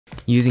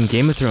Using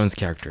Game of Thrones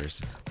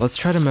characters, let's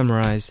try to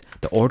memorize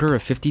the order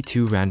of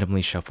 52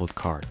 randomly shuffled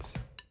cards.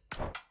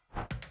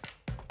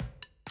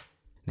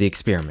 The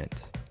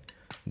experiment.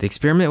 The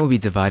experiment will be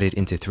divided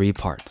into 3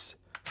 parts.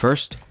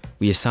 First,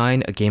 we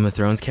assign a Game of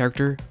Thrones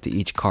character to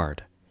each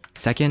card.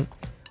 Second,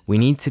 we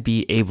need to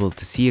be able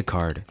to see a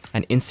card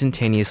and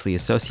instantaneously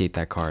associate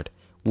that card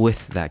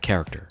with that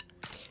character.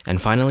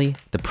 And finally,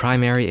 the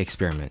primary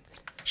experiment.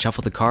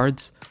 Shuffle the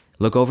cards,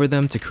 look over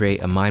them to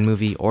create a mind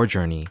movie or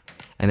journey,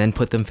 and then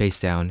put them face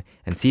down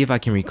and see if I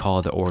can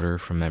recall the order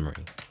from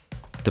memory.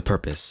 The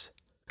purpose.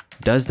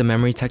 Does the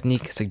memory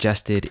technique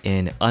suggested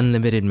in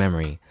Unlimited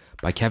Memory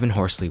by Kevin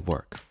Horsley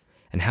work?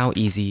 And how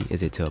easy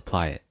is it to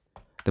apply it?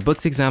 The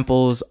book's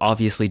examples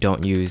obviously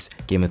don't use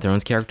Game of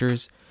Thrones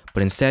characters,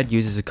 but instead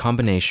uses a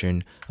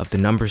combination of the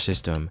number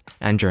system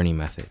and journey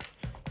method.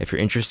 If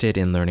you're interested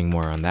in learning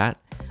more on that,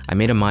 I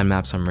made a mind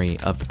map summary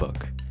of the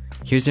book.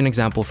 Here's an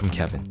example from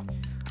Kevin.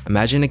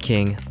 Imagine a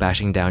king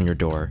bashing down your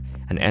door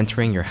and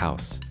entering your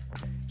house.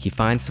 He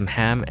finds some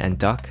ham and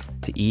duck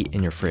to eat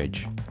in your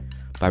fridge.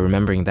 By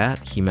remembering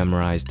that, he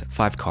memorized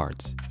 5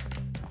 cards.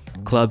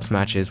 Clubs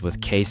matches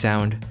with K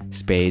sound,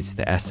 spades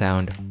the S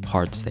sound,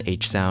 hearts the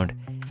H sound,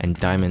 and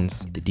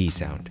diamonds the D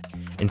sound.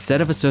 Instead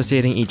of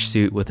associating each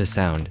suit with a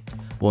sound,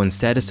 we'll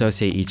instead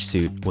associate each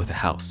suit with a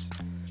house.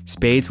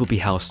 Spades will be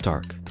House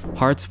Stark.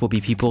 Hearts will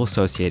be people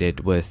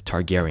associated with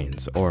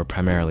Targaryens, or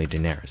primarily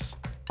Daenerys.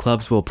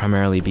 Clubs will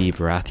primarily be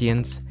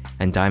Baratheons,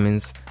 and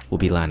diamonds will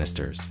be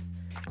Lannisters.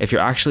 If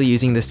you're actually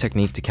using this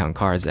technique to count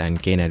cards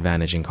and gain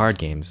advantage in card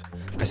games,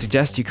 I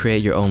suggest you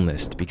create your own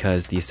list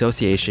because the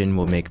association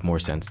will make more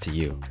sense to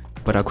you.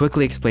 But I'll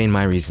quickly explain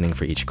my reasoning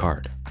for each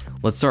card.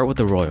 Let's start with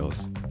the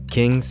royals: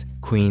 kings,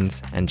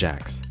 queens, and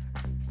jacks.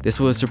 This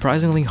was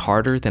surprisingly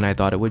harder than I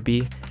thought it would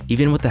be.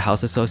 Even with the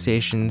house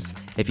associations,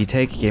 if you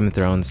take Game of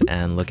Thrones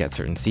and look at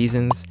certain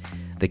seasons,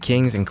 the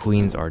kings and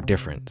queens are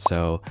different,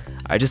 so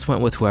I just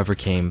went with whoever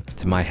came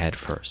to my head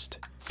first.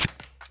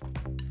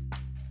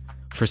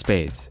 For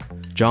spades,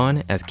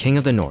 Jon as King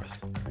of the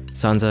North,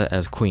 Sansa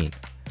as Queen.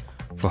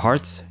 For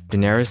hearts,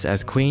 Daenerys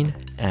as Queen,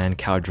 and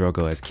Khal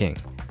Drogo as King.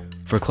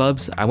 For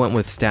clubs, I went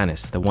with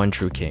Stannis, the one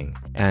true king,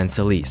 and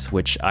Selyse,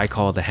 which I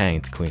call the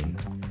Hanged Queen.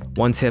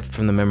 One tip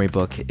from the memory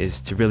book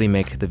is to really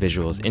make the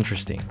visuals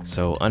interesting,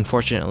 so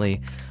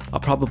unfortunately, I'll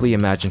probably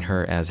imagine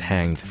her as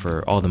hanged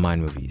for all the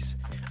mind movies.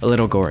 A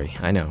little gory,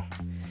 I know.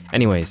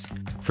 Anyways,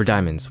 for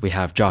diamonds, we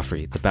have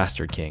Joffrey, the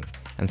Bastard King,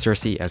 and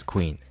Cersei as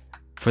Queen.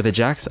 For the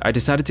jacks, I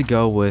decided to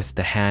go with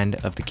the hand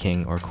of the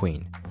king or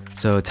queen.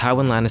 So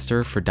Tywin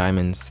Lannister for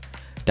diamonds,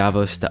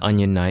 Davos the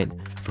Onion Knight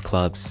for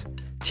clubs,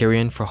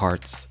 Tyrion for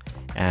hearts,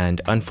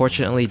 and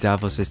unfortunately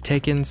Davos is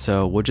taken,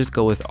 so we'll just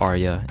go with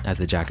Arya as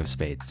the Jack of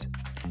Spades.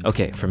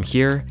 Okay, from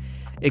here,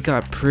 it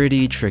got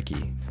pretty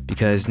tricky,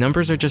 because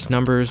numbers are just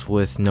numbers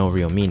with no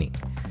real meaning.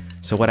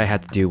 So what I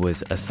had to do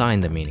was assign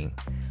the meaning.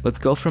 Let's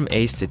go from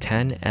ace to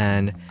 10,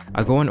 and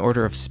I'll go in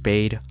order of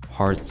spade,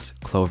 hearts,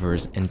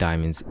 clovers, and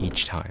diamonds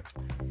each time.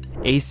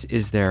 Ace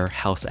is their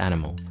house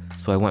animal,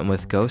 so I went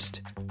with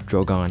ghost,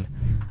 Drogon,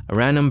 a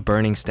random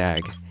burning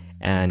stag,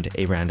 and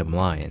a random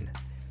lion.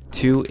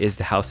 2 is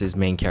the house's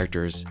main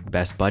character's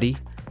best buddy.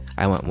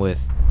 I went with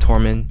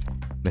Tormund,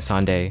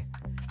 Missandei,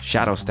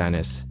 Shadow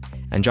Stannis,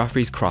 and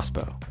Joffrey's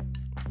crossbow.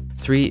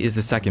 3 is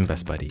the second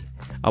best buddy.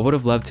 I would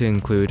have loved to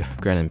include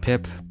Gren and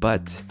Pip,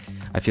 but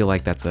I feel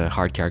like that's a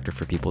hard character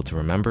for people to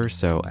remember,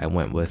 so I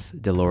went with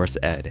Dolorous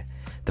Edd,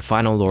 the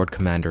final Lord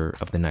Commander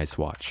of the Night's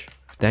Watch.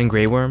 Then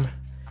Grey Worm,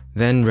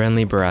 then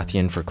Renly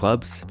Baratheon for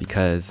clubs,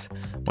 because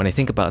when I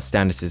think about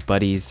Stannis'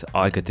 buddies,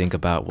 all I could think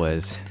about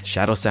was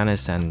Shadow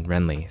Stannis and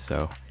Renly,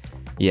 so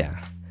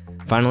yeah.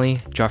 Finally,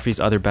 Joffrey's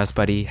other best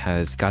buddy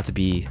has got to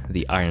be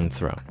the Iron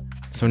Throne.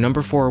 So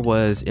number 4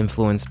 was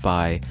influenced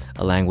by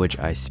a language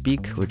I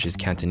speak, which is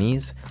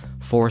Cantonese.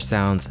 4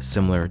 sounds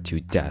similar to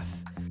death.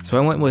 So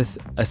I went with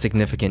a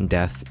significant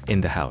death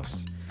in the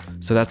house.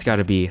 So that's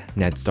gotta be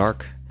Ned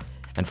Stark.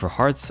 And for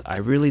hearts, I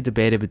really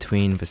debated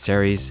between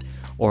Viserys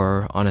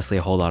or honestly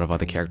a whole lot of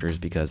other characters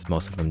because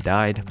most of them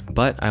died,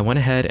 but I went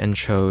ahead and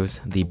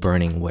chose the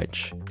Burning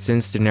Witch,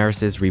 since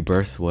Daenerys'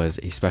 rebirth was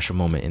a special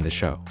moment in the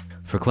show.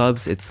 For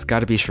clubs, it's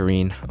gotta be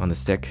Shireen on the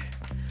stick.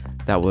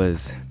 That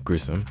was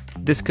gruesome.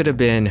 This could have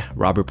been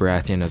Robert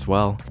Baratheon as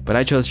well, but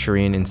I chose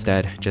Shireen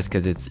instead just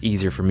because it's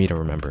easier for me to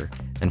remember.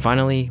 And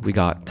finally, we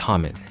got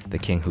Tommen, the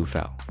king who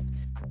fell.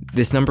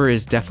 This number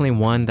is definitely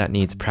one that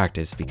needs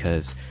practice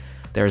because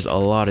there's a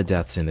lot of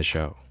deaths in the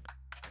show.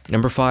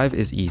 Number 5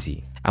 is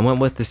easy. I went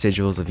with the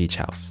sigils of each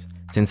house,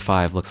 since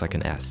 5 looks like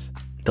an S.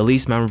 The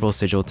least memorable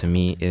sigil to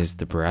me is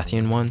the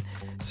Baratheon one,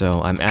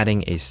 so I'm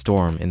adding a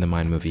storm in the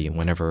Mind movie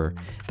whenever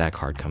that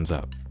card comes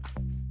up.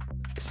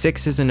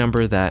 6 is a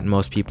number that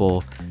most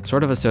people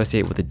sort of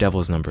associate with the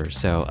devil's number,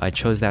 so I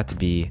chose that to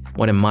be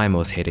one of my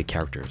most hated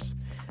characters.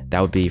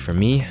 That would be, for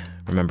me,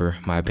 remember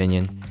my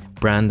opinion,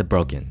 Bran the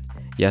Broken.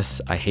 Yes,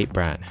 I hate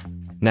Bran.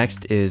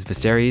 Next is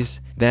Viserys.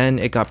 Then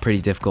it got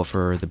pretty difficult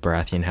for the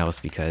Baratheon house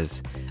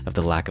because of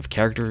the lack of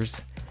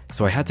characters,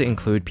 so I had to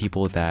include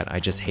people that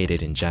I just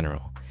hated in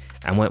general.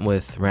 I went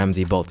with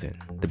Ramsay Bolton,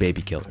 the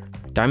baby killer.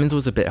 Diamonds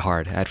was a bit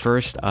hard. At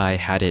first, I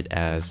had it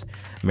as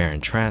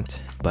Maren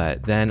Trant,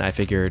 but then I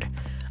figured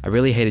I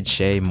really hated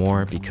Shay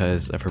more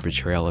because of her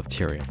betrayal of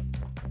Tyrion.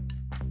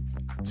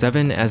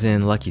 7 as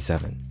in Lucky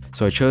 7,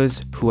 so I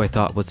chose who I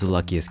thought was the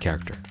luckiest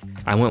character.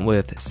 I went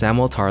with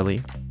Samwell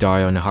Tarly,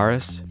 Daario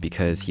Naharis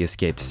because he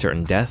escaped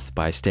certain death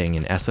by staying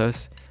in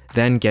Essos,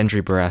 then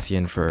Gendry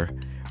Baratheon for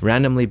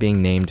randomly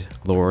being named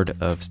Lord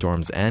of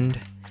Storm's End,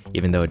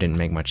 even though it didn't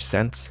make much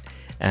sense,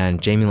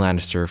 and Jaime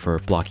Lannister for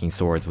blocking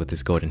swords with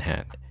his golden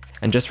hand.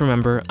 And just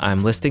remember,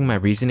 I'm listing my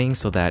reasoning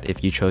so that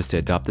if you chose to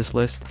adopt this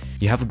list,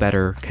 you have a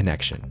better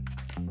connection.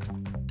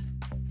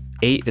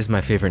 8 is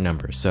my favorite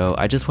number, so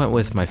I just went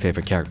with my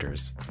favorite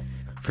characters.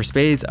 For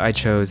spades, I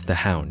chose the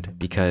Hound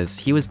because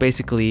he was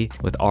basically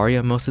with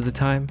Arya most of the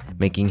time,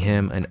 making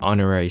him an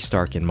honorary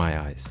Stark in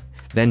my eyes.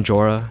 Then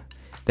Jorah,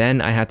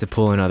 then I had to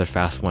pull another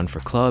fast one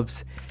for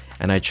clubs,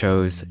 and I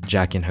chose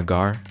Jaqen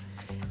H'ghar,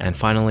 and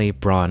finally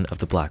Bronn of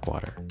the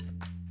Blackwater.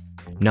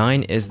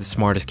 9 is the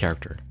smartest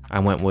character. I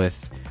went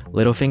with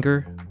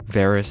Littlefinger,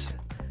 Varys,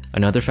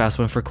 another fast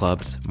one for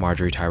clubs,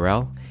 Marjorie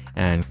Tyrell,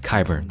 and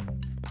Qyburn.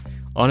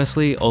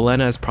 Honestly,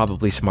 Olenna is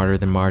probably smarter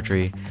than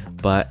Marjorie,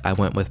 but I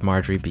went with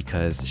Marjorie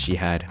because she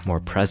had more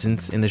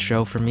presence in the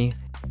show for me.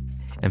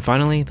 And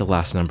finally, the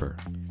last number,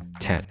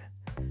 10,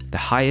 the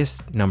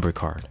highest number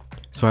card.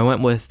 So I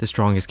went with the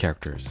strongest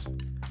characters.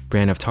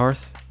 Brienne of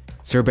Tarth,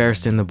 Sir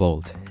Barristan the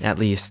Bold, at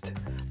least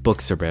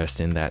book Sir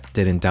Barristan that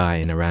didn't die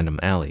in a random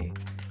alley.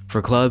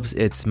 For clubs,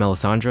 it's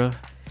Melisandre,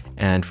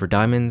 and for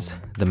diamonds,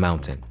 the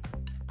Mountain.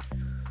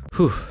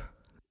 Whew,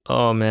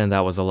 oh man,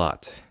 that was a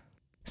lot.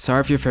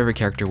 Sorry if your favorite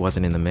character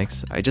wasn't in the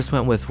mix, I just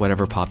went with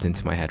whatever popped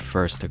into my head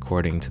first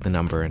according to the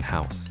number and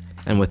house.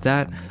 And with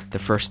that, the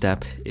first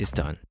step is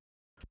done.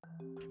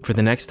 For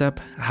the next step,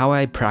 how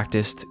I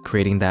practiced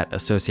creating that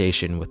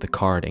association with the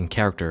card and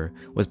character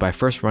was by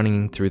first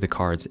running through the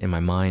cards in my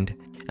mind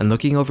and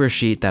looking over a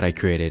sheet that I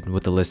created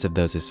with a list of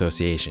those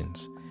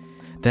associations.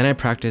 Then I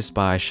practiced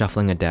by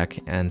shuffling a deck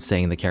and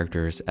saying the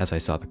characters as I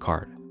saw the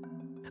card.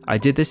 I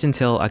did this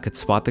until I could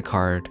spot the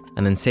card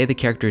and then say the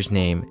character's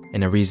name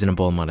in a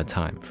reasonable amount of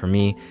time. For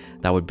me,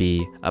 that would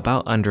be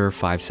about under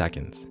 5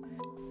 seconds.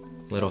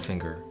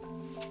 Littlefinger,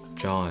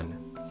 Jon,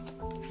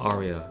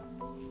 Arya,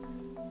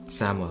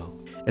 Samwell.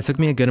 It took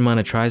me a good amount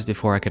of tries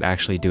before I could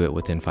actually do it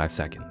within 5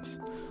 seconds.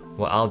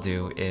 What I'll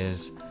do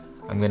is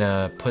I'm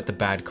gonna put the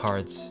bad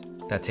cards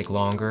that take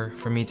longer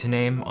for me to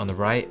name on the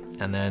right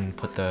and then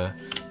put the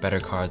better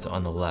cards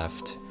on the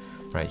left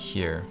right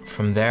here.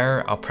 From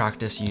there, I'll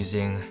practice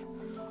using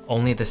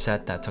only the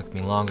set that took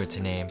me longer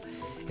to name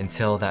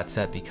until that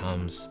set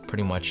becomes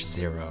pretty much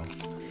 0.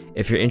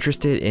 If you're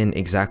interested in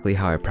exactly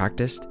how I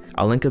practiced,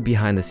 I'll link a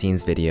behind the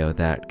scenes video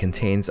that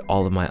contains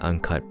all of my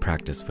uncut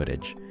practice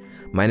footage.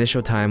 My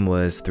initial time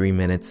was 3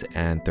 minutes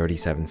and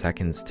 37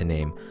 seconds to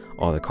name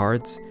all the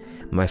cards.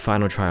 My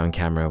final try on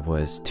camera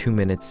was 2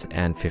 minutes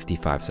and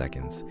 55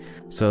 seconds.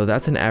 So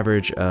that's an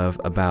average of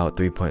about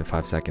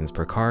 3.5 seconds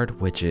per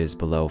card, which is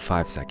below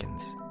 5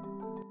 seconds.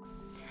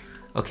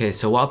 Okay,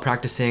 so while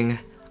practicing,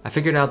 I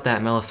figured out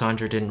that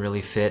Melisandre didn't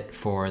really fit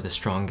for the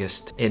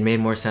strongest. It made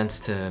more sense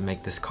to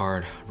make this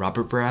card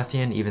Robert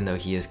Baratheon, even though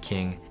he is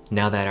king.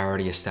 Now that I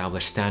already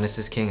established Stannis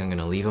as king, I'm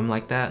gonna leave him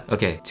like that.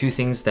 Okay, 2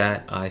 things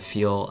that I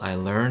feel I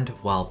learned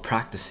while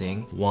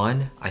practicing.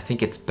 1, I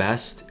think it's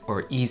best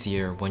or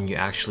easier when you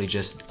actually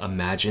just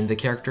imagine the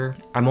character.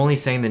 I'm only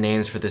saying the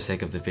names for the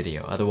sake of the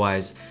video.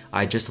 Otherwise,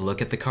 I just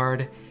look at the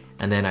card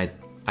and then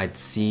I'd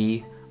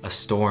see a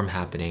storm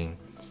happening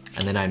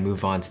and then I'd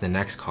move on to the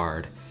next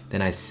card.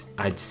 Then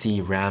I'd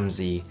see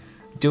Ramsay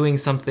doing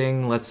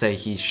something. Let's say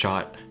he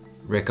shot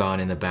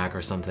Rickon in the back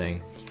or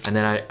something. And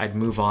then I'd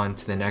move on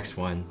to the next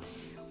one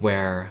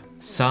where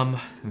some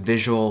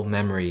visual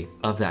memory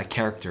of that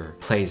character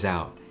plays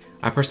out.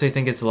 I personally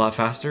think it's a lot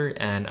faster,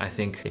 and I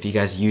think if you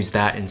guys use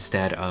that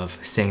instead of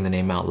saying the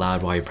name out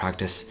loud while you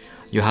practice,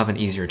 you'll have an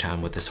easier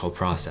time with this whole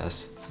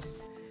process.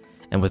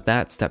 And with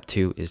that, step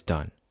 2 is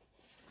done.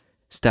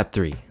 Step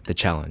 3, the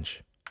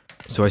challenge.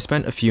 So I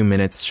spent a few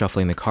minutes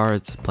shuffling the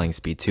cards, playing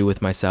speed 2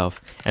 with myself,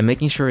 and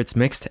making sure it's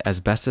mixed as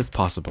best as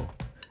possible.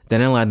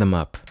 Then I lined them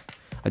up.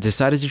 I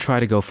decided to try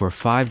to go for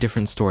 5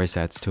 different story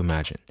sets to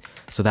imagine,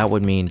 so that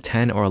would mean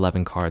 10 or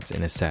 11 cards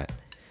in a set.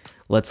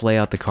 Let's lay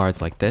out the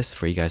cards like this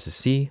for you guys to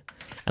see,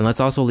 and let's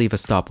also leave a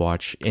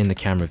stopwatch in the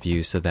camera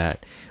view so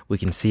that we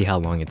can see how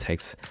long it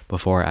takes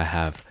before I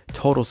have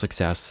total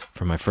success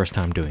for my first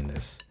time doing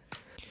this.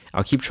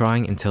 I'll keep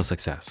trying until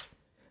success.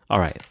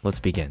 Alright,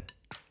 let's begin.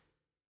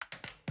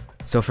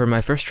 So for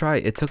my first try,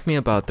 it took me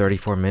about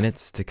 34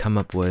 minutes to come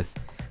up with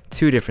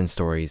 2 different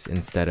stories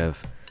instead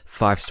of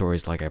 5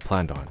 stories like I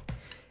planned on.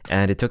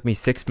 And it took me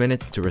 6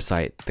 minutes to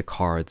recite the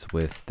cards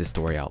with the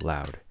story out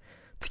loud.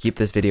 To keep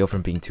this video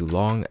from being too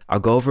long, I'll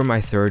go over my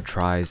 3rd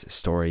try's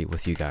story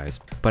with you guys,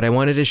 but I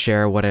wanted to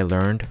share what I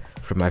learned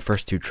from my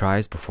first 2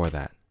 tries before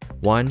that.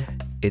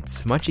 1,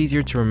 it's much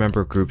easier to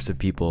remember groups of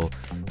people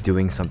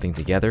doing something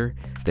together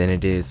than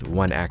it is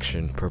one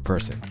action per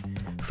person.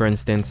 For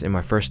instance, in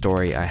my first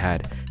story, I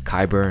had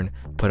Qyburn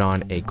put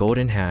on a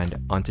golden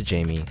hand onto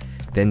Jaime.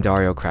 Then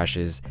Dario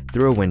crashes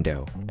through a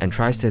window and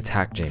tries to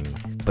attack Jaime,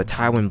 but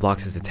Tywin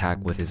blocks his attack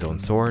with his own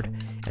sword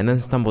and then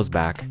stumbles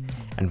back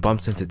and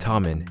bumps into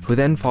Tommen, who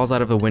then falls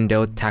out of the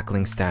window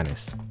tackling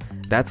Stannis.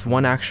 That's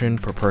one action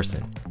per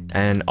person,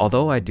 and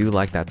although I do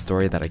like that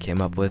story that I came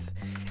up with,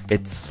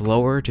 it's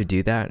slower to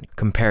do that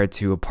compared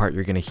to a part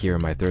you're gonna hear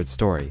in my third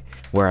story,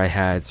 where I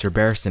had Ser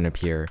Barristan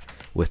appear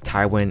with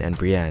Tywin and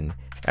Brienne,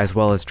 as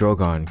well as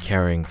Drogon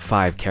carrying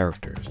 5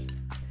 characters.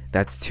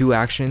 That's 2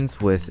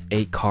 actions with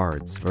 8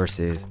 cards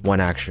versus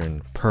 1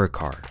 action per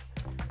card.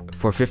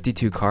 For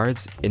 52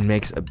 cards, it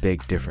makes a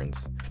big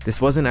difference. This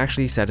wasn't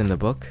actually said in the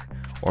book,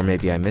 or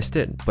maybe I missed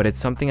it, but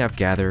it's something I've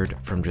gathered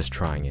from just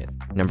trying it.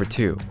 Number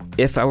 2,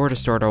 if I were to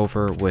start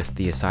over with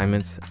the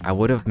assignments, I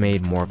would have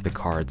made more of the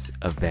cards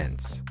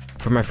events.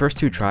 For my first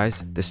 2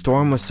 tries, the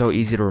storm was so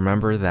easy to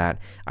remember that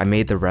I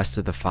made the rest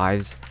of the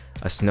 5s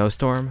a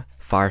snowstorm,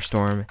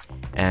 firestorm,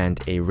 and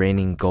a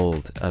raining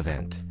gold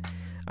event.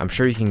 I'm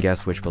sure you can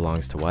guess which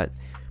belongs to what,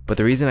 but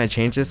the reason I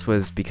changed this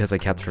was because I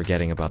kept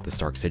forgetting about the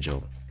Stark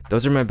Sigil.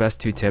 Those are my best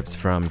 2 tips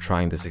from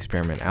trying this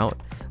experiment out.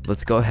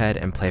 Let's go ahead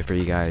and play for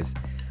you guys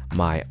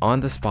my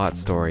on-the-spot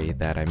story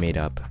that I made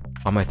up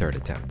on my 3rd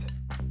attempt.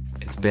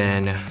 It's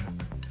been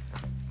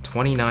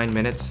 29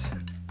 minutes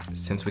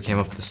since we came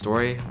up with the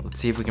story. Let's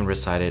see if we can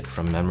recite it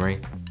from memory.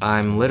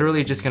 I'm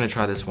literally just gonna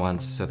try this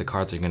once, so the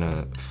cards are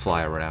gonna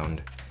fly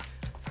around.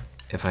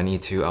 If I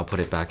need to, I'll put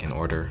it back in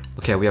order.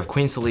 Okay, we have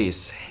Queen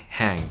Selyse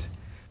hanged.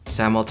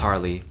 Samwell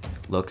Tarly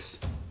looks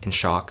in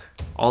shock.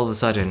 All of a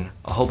sudden,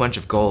 a whole bunch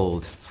of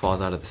gold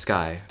falls out of the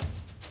sky.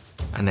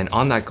 And then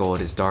on that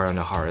gold is Daario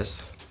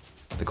Naharis.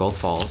 The gold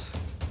falls,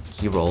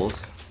 he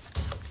rolls.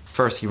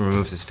 First he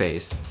removes his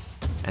face,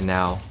 and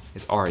now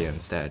it's Arya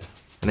instead.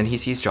 And then he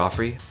sees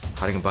Joffrey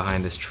hiding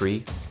behind this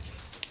tree,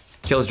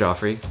 kills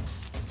Joffrey,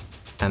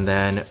 and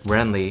then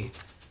Renly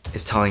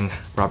is telling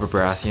Robert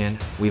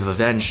Baratheon, "We've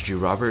avenged you,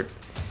 Robert."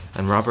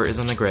 And Robert is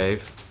on the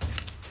grave.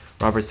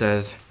 Robert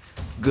says,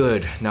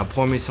 "Good, now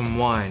pour me some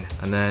wine."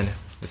 And then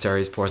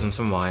Viserys pours him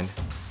some wine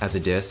as a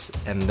diss,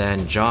 and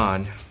then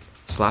Jon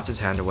slaps his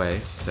hand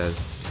away,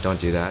 says, "Don't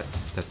do that,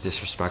 that's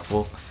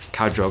disrespectful."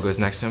 Khal Drogo is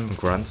next to him,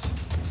 grunts.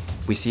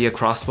 We see a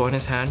crossbow in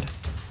his hand,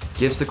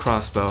 gives the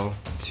crossbow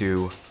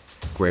to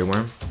Grey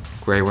Worm.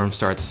 Grey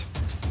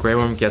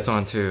Worm gets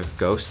onto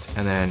Ghost,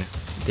 and then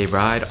they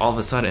ride. All of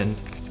a sudden,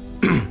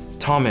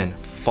 Tommen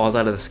falls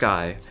out of the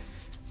sky,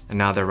 and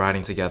now they're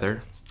riding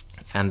together.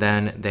 And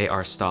then they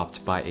are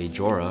stopped by a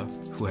Jorah,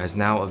 who has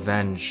now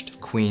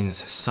avenged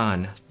Queen's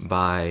son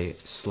by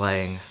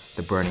slaying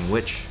the Burning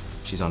Witch.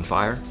 She's on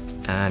fire.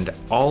 And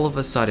all of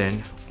a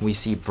sudden, we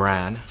see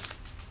Bran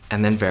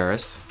and then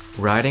Varys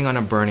riding on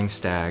a burning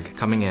stag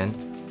coming in,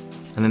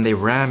 and then they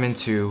ram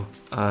into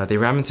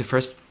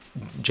first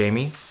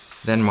Jaime,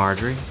 then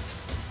Marjorie,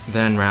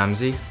 then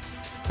Ramsay,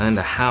 and then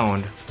the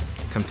Hound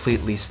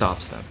completely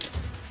stops them.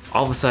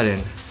 All of a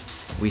sudden,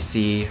 we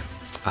see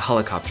a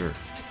helicopter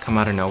come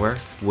out of nowhere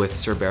with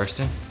Ser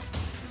Barristan,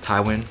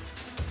 Tywin,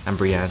 and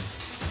Brienne.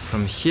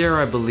 From here,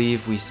 I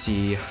believe we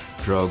see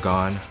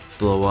Drogon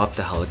blow up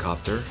the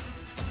helicopter.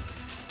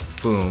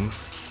 Boom.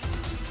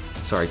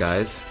 Sorry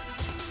guys.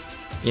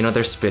 You know,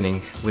 they're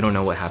spinning. We don't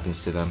know what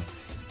happens to them.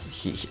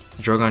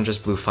 Drogon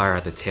just blew fire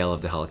at the tail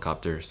of the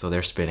helicopter, so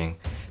they're spinning.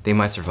 They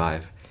might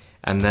survive.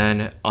 And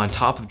then on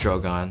top of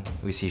Drogon,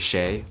 we see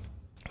Shae,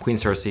 Queen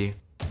Cersei,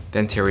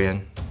 then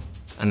Tyrion,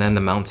 and then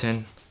the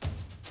mountain.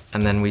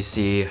 And then we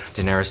see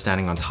Daenerys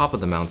standing on top of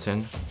the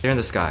mountain. They're in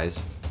the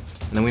skies.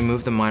 And then we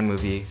move the mind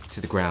movie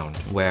to the ground,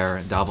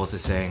 where Davos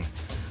is saying,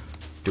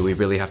 "Do we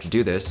really have to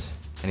do this?"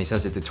 And he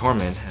says it to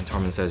Tormund, and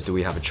Tormund says, "Do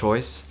we have a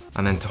choice?"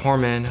 And then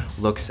Tormund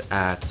looks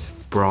at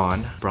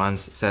Bronn. Bronn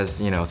says,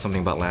 you know,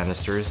 something about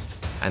Lannisters,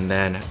 and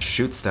then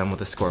shoots them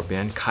with a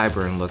scorpion.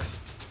 Qyburn looks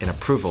in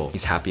approval.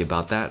 He's happy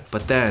about that.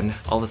 But then,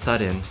 all of a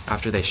sudden,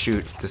 after they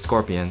shoot the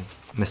scorpion,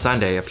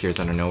 Missandei appears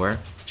out of nowhere.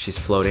 She's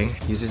floating,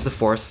 uses the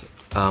Force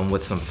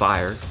with some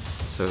fire.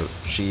 So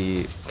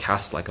she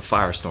casts like a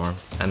firestorm,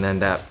 and then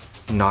that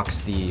knocks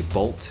the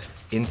bolt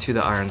into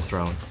the Iron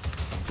Throne.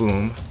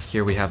 Boom,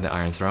 here we have the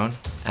Iron Throne.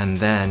 And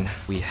then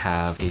we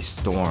have a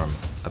storm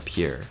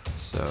appear.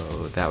 So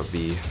that would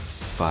be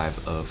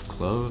 5 of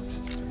Cloves.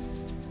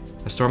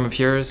 A storm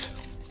appears,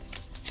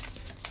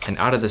 and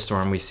out of the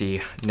storm we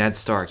see Ned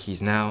Stark.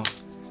 He's now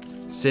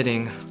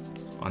sitting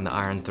on the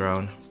Iron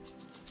Throne,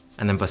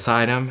 and then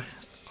beside him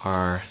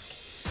are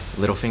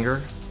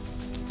Littlefinger.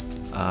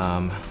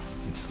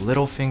 It's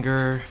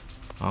Littlefinger.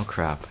 Oh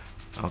crap.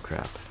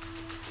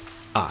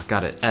 Ah,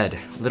 got it. Ed.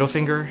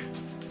 Littlefinger,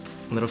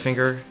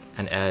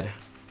 and Ed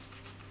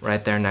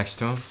right there next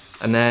to him.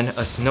 And then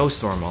a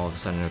snowstorm all of a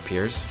sudden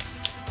appears.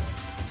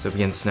 So it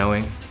begins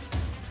snowing.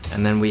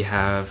 And then we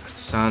have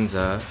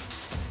Sansa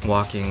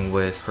walking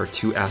with her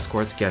 2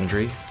 escorts,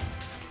 Gendry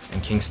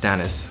and King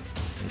Stannis.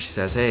 And she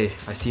says, "Hey,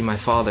 I see my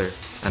father."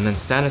 And then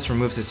Stannis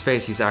removes his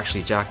face, he's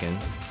actually Jaqen.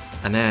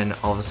 And then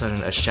all of a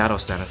sudden a Shadow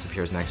Stannis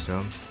appears next to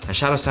him. And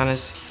Shadow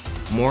Stannis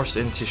morphs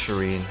into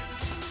Shireen,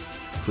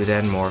 who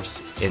then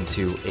morphs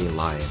into a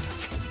lion.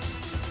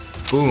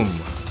 Boom.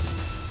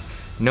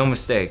 No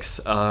mistakes.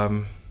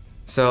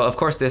 So of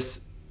course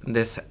this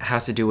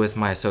has to do with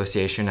my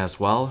association as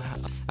well.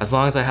 As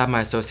long as I have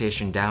my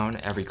association down,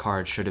 every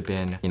card should have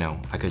been, you know,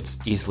 I could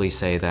easily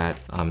say that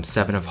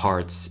 7 of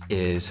hearts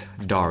is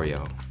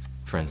Dario,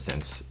 for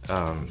instance.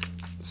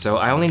 So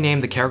I only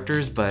named the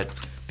characters, but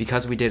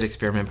because we did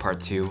experiment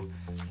part 2,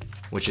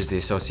 which is the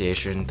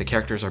association, the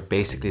characters are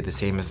basically the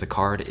same as the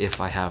card if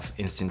I have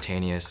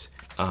instantaneous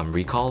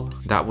recall.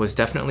 That was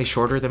definitely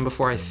shorter than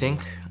before, I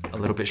think, a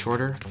little bit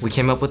shorter. We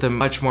came up with a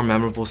much more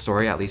memorable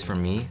story, at least for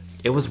me.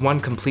 It was one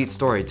complete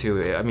story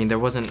too. I mean, there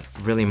wasn't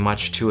really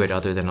much to it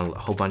other than a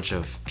whole bunch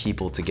of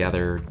people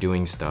together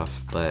doing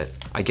stuff, but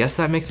I guess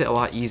that makes it a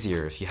lot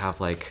easier if you have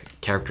like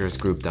characters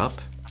grouped up.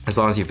 As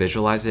long as you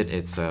visualize it,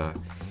 it's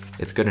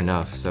good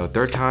enough. So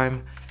third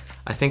time,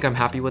 I think I'm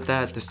happy with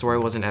that. The story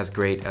wasn't as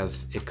great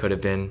as it could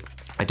have been.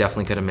 I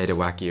definitely could have made it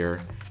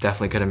wackier.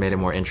 Definitely could have made it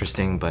more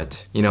interesting,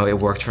 but you know, it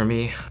worked for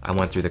me. I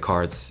went through the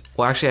cards.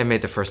 Well, actually I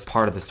made the first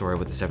part of the story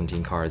with the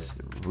 17 cards,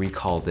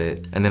 recalled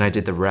it, and then I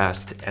did the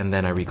rest, and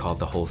then I recalled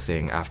the whole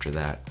thing after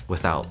that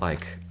without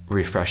like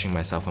refreshing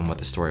myself on what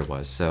the story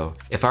was. So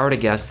if I were to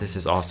guess, this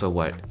is also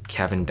what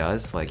Kevin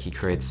does. Like he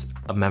creates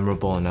a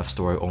memorable enough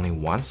story only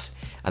once,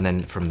 and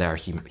then from there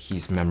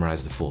he's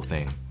memorized the full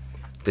thing.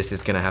 This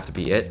is gonna have to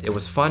be it. It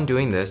was fun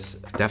doing this,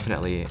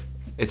 definitely.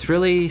 It's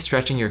really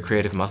stretching your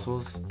creative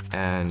muscles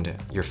and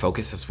your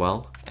focus as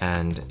well.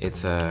 And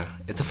it's a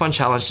fun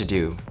challenge to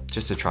do,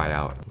 just to try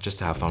out, just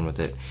to have fun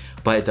with it.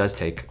 But it does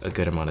take a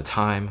good amount of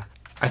time.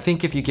 I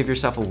think if you give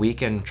yourself a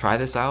week and try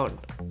this out,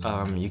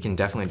 you can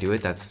definitely do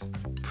it. That's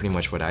pretty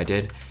much what I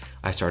did.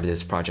 I started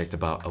this project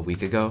about a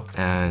week ago,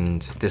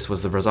 and this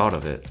was the result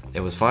of it. It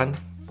was fun,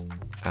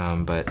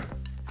 but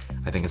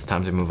I think it's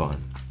time to move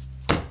on.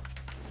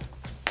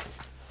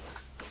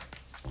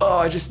 Oh,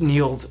 I just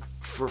kneeled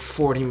for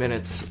 40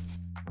 minutes.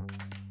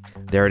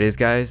 There it is,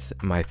 guys,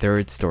 my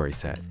third story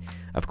set.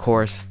 Of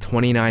course,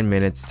 29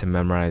 minutes to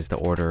memorize the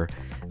order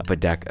of a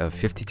deck of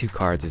 52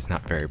 cards is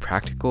not very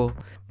practical,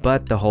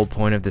 but the whole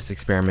point of this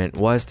experiment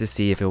was to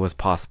see if it was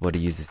possible to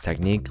use this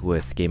technique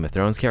with Game of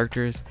Thrones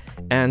characters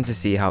and to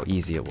see how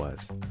easy it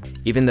was.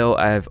 Even though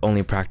I've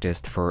only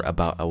practiced for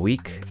about a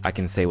week, I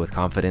can say with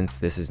confidence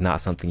this is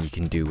not something you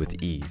can do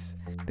with ease.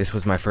 This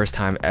was my first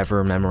time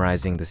ever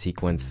memorizing the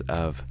sequence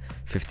of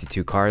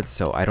 52 cards,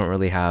 so I don't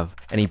really have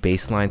any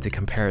baseline to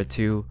compare it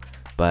to,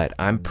 but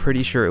I'm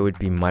pretty sure it would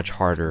be much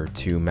harder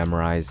to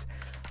memorize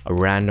a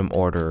random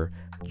order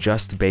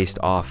just based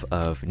off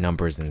of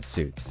numbers and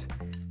suits.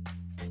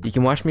 You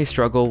can watch me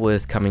struggle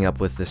with coming up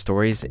with the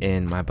stories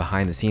in my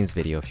behind the scenes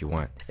video if you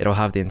want. It'll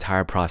have the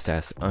entire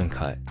process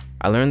uncut.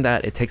 I learned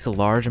that it takes a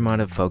large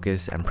amount of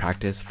focus and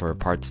practice for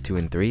parts 2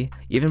 and 3.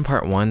 Even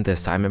part 1, the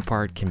assignment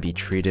part, can be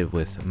treated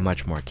with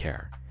much more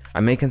care.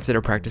 I may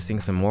consider practicing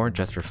some more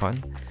just for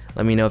fun.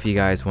 Let me know if you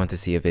guys want to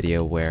see a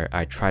video where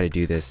I try to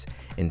do this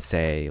in,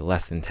 say,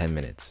 less than 10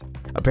 minutes.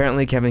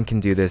 Apparently Kevin can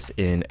do this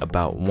in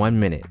about 1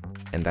 minute,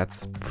 and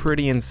that's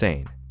pretty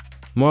insane.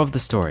 More of the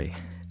story.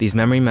 These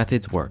memory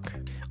methods work,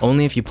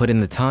 only if you put in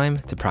the time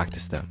to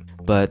practice them,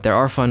 but there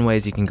are fun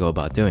ways you can go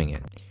about doing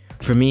it.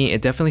 For me,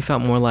 it definitely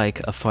felt more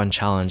like a fun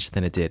challenge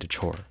than it did a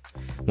chore.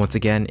 Once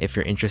again, if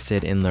you're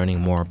interested in learning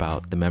more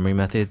about the memory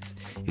methods,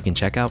 you can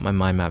check out my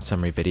mind map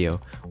summary video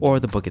or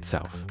the book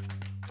itself.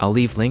 I'll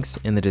leave links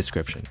in the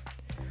description.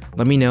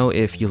 Let me know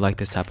if you like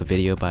this type of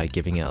video by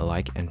giving it a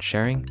like and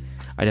sharing.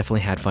 I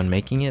definitely had fun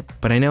making it,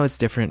 but I know it's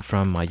different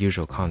from my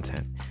usual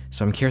content,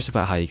 so I'm curious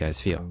about how you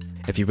guys feel.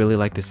 If you really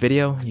like this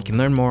video, you can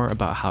learn more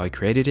about how I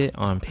created it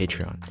on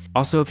Patreon.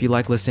 Also, if you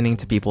like listening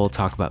to people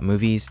talk about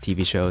movies,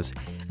 TV shows,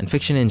 and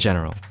fiction in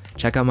general,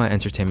 check out my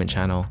entertainment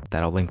channel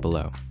that I'll link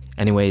below.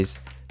 Anyways,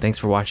 thanks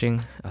for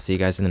watching. I'll see you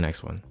guys in the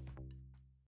next one.